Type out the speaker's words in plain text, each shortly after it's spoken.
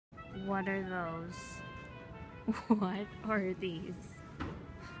What are those? What are these?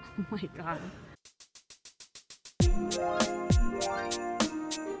 Oh my god.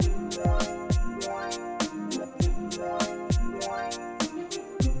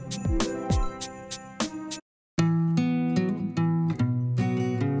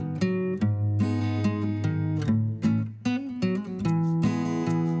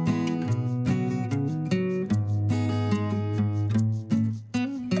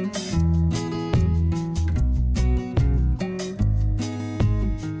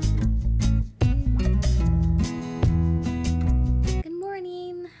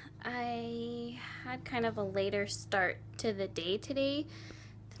 Kind of a later start to the day today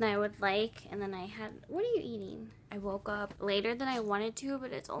than I would like, and then I had, what are you eating? I woke up later than I wanted to,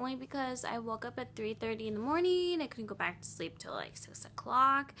 but it's only because I woke up at 3:30 in the morning. I couldn't go back to sleep till like 6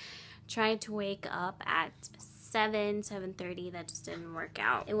 o'clock. Tried to wake up at 7:30. That just didn't work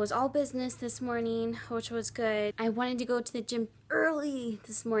out. It was all business this morning, which was good. I wanted to go to the gym early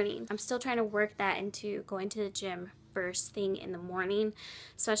this morning. I'm still trying to work that into going to the gym first thing in the morning,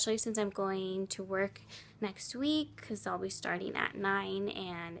 especially since I'm going to work next week, because I'll be starting at 9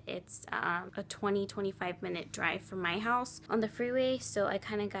 and it's a 20-25 minute drive from my house on the freeway, so I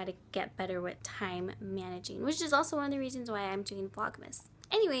kind of got to get better with time managing, which is also one of the reasons why I'm doing Vlogmas.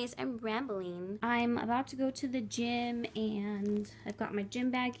 Anyways, I'm rambling. I'm about to go to the gym and I've got my gym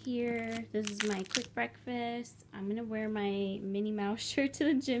bag here. This is my quick breakfast. I'm gonna wear my Minnie Mouse shirt to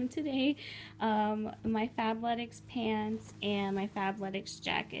the gym today, my Fabletics pants, and my Fabletics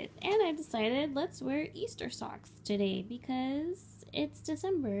jacket. And I decided let's wear Easter socks today because it's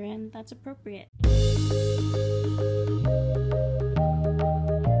December and that's appropriate.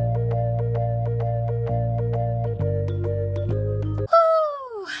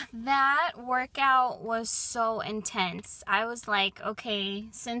 That workout was so intense. I was like, okay,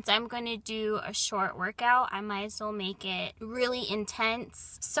 since I'm going to do a short workout, I might as well make it really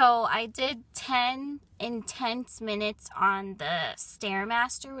intense. So I did 10 intense minutes on the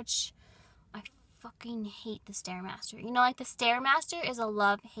Stairmaster, which I fucking hate the Stairmaster. You know, like the Stairmaster is a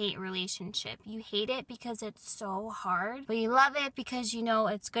love-hate relationship. You hate it because it's so hard, but you love it because you know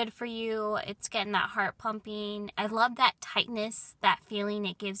it's good for you. It's getting that heart pumping. I love that tightness, that feeling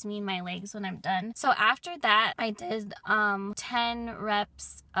it gives me in my legs when I'm done. So after that, I did 10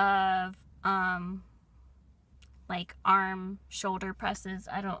 reps of like arm shoulder presses.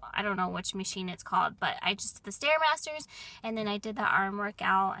 I don't know which machine it's called, but I just did the Stairmasters and then I did that arm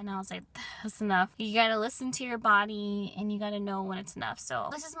workout and I was like, that's enough. You gotta listen to your body and you gotta know when it's enough. So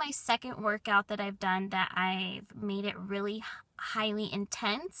this is my second workout that I've done that I've made it really highly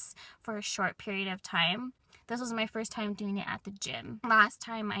intense for a short period of time. This was my first time doing it at the gym. Last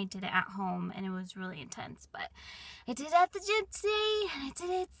time I did it at home and it was really intense, but I did it at the gym today and I did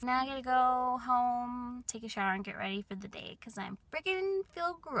it. Now I gotta go home, take a shower, and get ready for the day because I'm freaking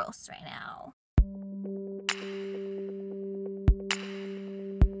feel gross right now.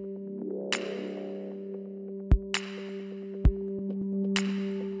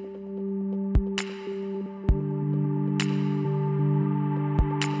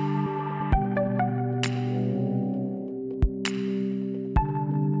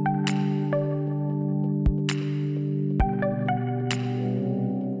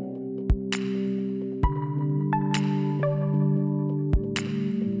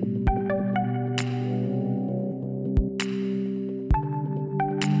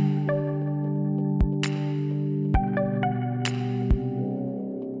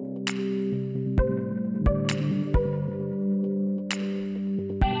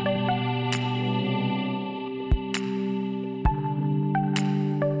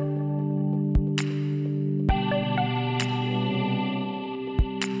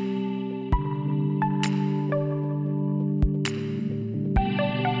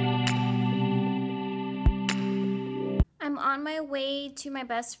 On my way to my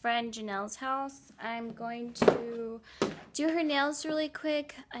best friend Janelle's house. I'm going to do her nails really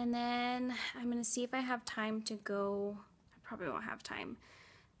quick and then I'm going to see if I have time to go. I probably won't have time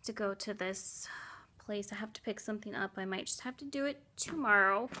to go to this place. I have to pick something up. I might just have to do it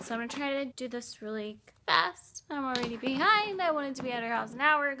tomorrow. So I'm going to try to do this really fast. I'm already behind. I wanted to be at her house an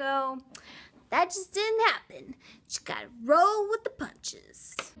hour ago. That just didn't happen. Just gotta roll with the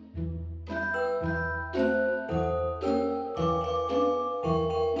punches.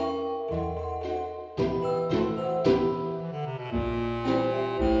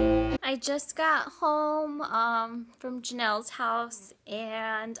 I just got home from Janelle's house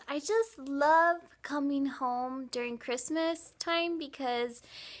and I just love coming home during Christmas time because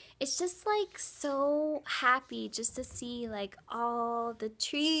It's just like so happy just to see like all the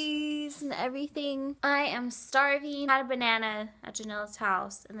trees and everything. I am starving. I had a banana at Janelle's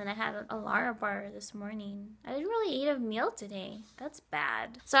house, and then I had a Lara bar this morning. I didn't really eat a meal today. That's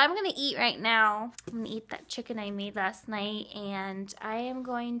bad. So I'm gonna eat right now. I'm gonna eat that chicken I made last night, and I am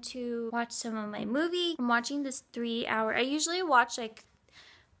going to watch some of my movie. I'm watching this 3-hour. I usually watch like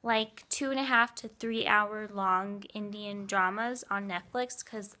 2.5 to 3 hour long Indian dramas on Netflix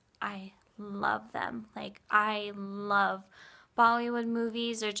because I love them. Like, I love Bollywood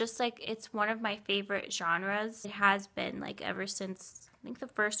movies. They're just like, it's one of my favorite genres. It has been like ever since, I think the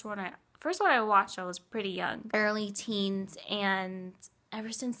first one I watched, I was pretty young, early teens, and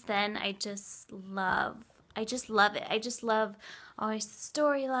ever since then I just love it. I just love always the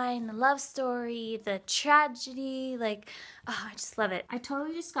storyline, the love story, the tragedy, like, oh, I just love it. I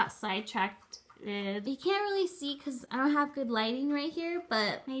totally just got sidetracked. You can't really see because I don't have good lighting right here,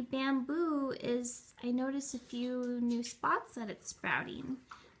 but my bamboo is, I noticed a few new spots that it's sprouting.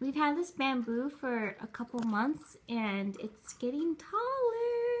 We've had this bamboo for a couple months and it's getting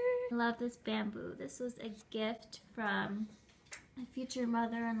taller. I love this bamboo. This was a gift from my future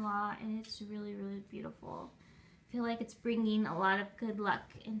mother-in-law, and it's really, really beautiful. I feel like it's bringing a lot of good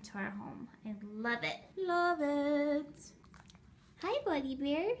luck into our home. I love it. Love it. Hi, Buddy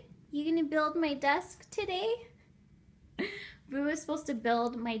Bear. You gonna build my desk today? Boo is supposed to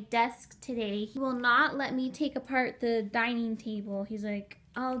build my desk today. He will not let me take apart the dining table. He's like,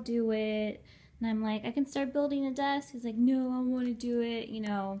 I'll do it. And I'm like, I can start building a desk. He's like, no, I want to do it, you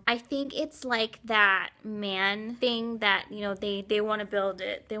know. I think it's like that man thing that, you know, they want to build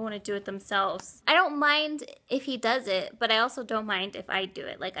it. They want to do it themselves. I don't mind if he does it, but I also don't mind if I do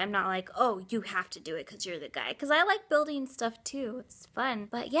it. Like, I'm not like, oh, you have to do it because you're the guy. Because I like building stuff too. It's fun.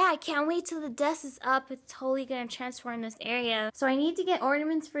 But yeah, I can't wait till the desk is up. It's totally going to transform this area. So I need to get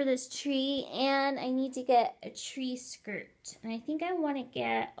ornaments for this tree, and I need to get a tree skirt. And I think I want to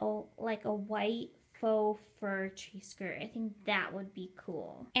get like a white faux fur tree skirt. I think that would be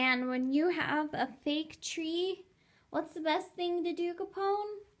cool. And when you have a fake tree, what's the best thing to do,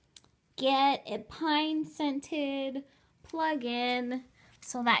 Capone? Get a pine scented plug-in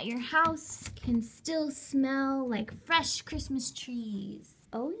so that your house can still smell like fresh Christmas trees.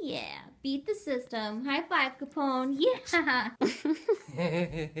 Oh yeah, beat the system. High five, Capone. Yeah.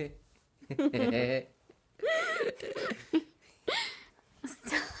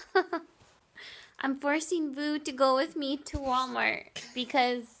 I'm forcing Boo to go with me to Walmart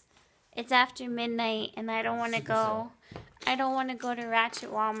because it's after midnight and I don't want to go. I don't want to go to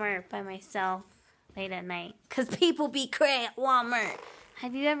Ratchet Walmart by myself late at night because people be cray at Walmart.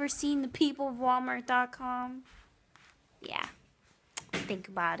 Have you ever seen the people of Walmart.com? Yeah, think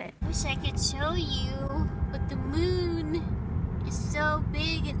about it. Wish I could show you, but the moon is so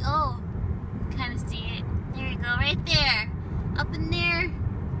big and oh, you can kind of see it. There you go, right there. Up in there,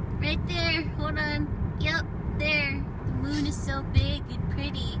 right there, hold on, yep, there. The moon is so big and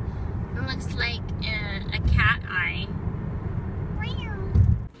pretty. It looks like a cat eye.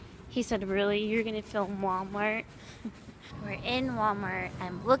 He said, really, you're gonna film Walmart? We're in Walmart.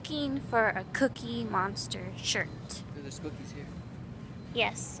 I'm looking for a Cookie Monster shirt. There's cookies here.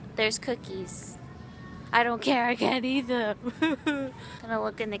 Yes, there's cookies. I don't care, I can't either. Gonna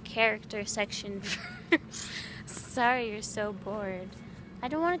look in the character section first. Sorry you're so bored. I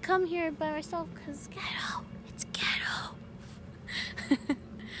don't want to come here by myself because ghetto. It's ghetto.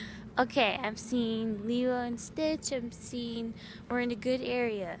 Okay, I'm seeing Lilo and Stitch. We're in a good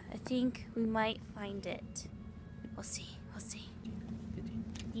area. I think we might find it. We'll see. We'll see.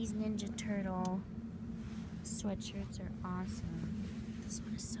 These Ninja Turtle sweatshirts are awesome. This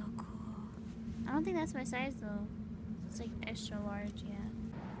one is so cool. I don't think that's my size though. It's like extra large, yeah.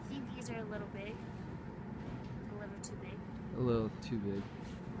 I think these are a little big. A little too big. A little too big.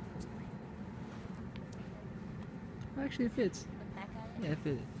 Well, actually, it fits. Look back at it? Yeah, it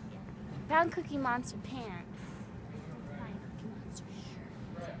fits. Yeah. Found Cookie Monster pants. Find Cookie Monster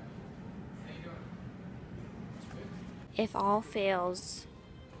shirt. If all fails,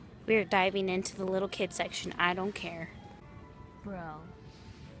 we're diving into the little kid section. I don't care. Bro.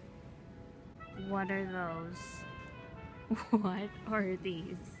 What are those? What are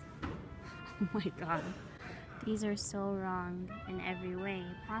these? Oh my god. These are so wrong in every way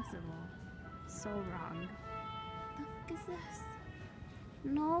possible. So wrong. The fuck is this?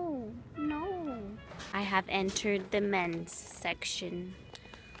 No, no. I have entered the men's section.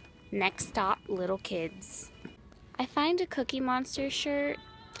 Next stop, little kids. I find a Cookie Monster shirt,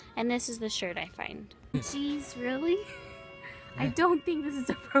 and this is the shirt I find. Jeez, really? I don't think this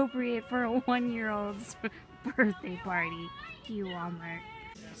is appropriate for a 1-year-old's birthday party. You Walmart.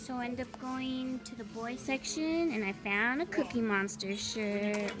 So I ended up going to the boy section and I found a Cookie Monster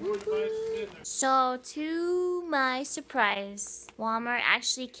shirt. Woo-hoo. So to my surprise, Walmart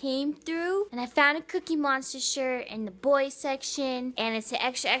actually came through and I found a Cookie Monster shirt in the boy section, and it's an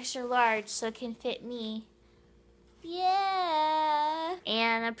extra large so it can fit me. Yeah.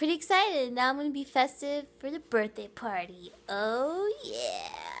 And I'm pretty excited. Now I'm going to be festive for the birthday party. Oh yeah.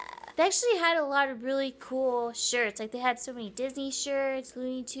 They actually had a lot of really cool shirts. Like they had so many Disney shirts,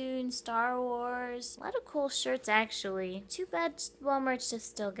 Looney Tunes, Star Wars. A lot of cool shirts actually. Too bad Walmart's just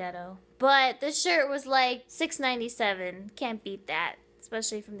still ghetto. But the shirt was like $6.97. Can't beat that.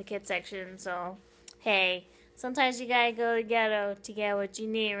 Especially from the kids section. So, hey, sometimes you gotta go to ghetto to get what you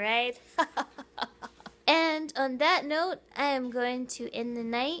need, right? And on that note, I am going to end the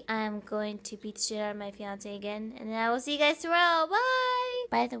night. I'm going to beat the shit out of my fiance again. And then I will see you guys tomorrow. Bye!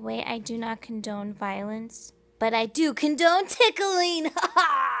 By the way, I do not condone violence, but I do condone tickling.